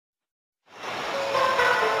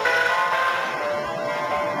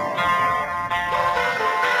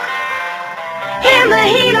the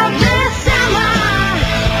heat of this summer.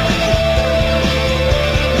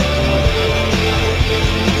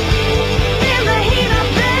 In the heat of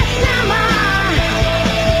this summer.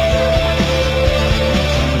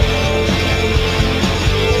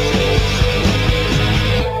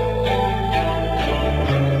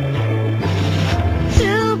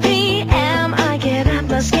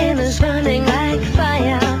 My skin is burning like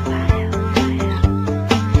fire,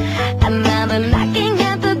 and now they're knocking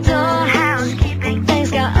at the door. Housekeeping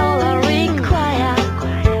things got all I require.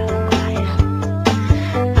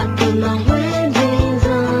 I put my weddings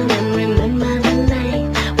on and remember the night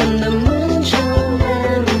when the moon shone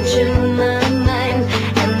down into my mind,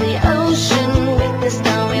 and the ocean witnessed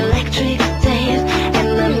our electric dance, and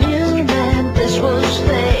I knew that this was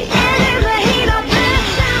fate.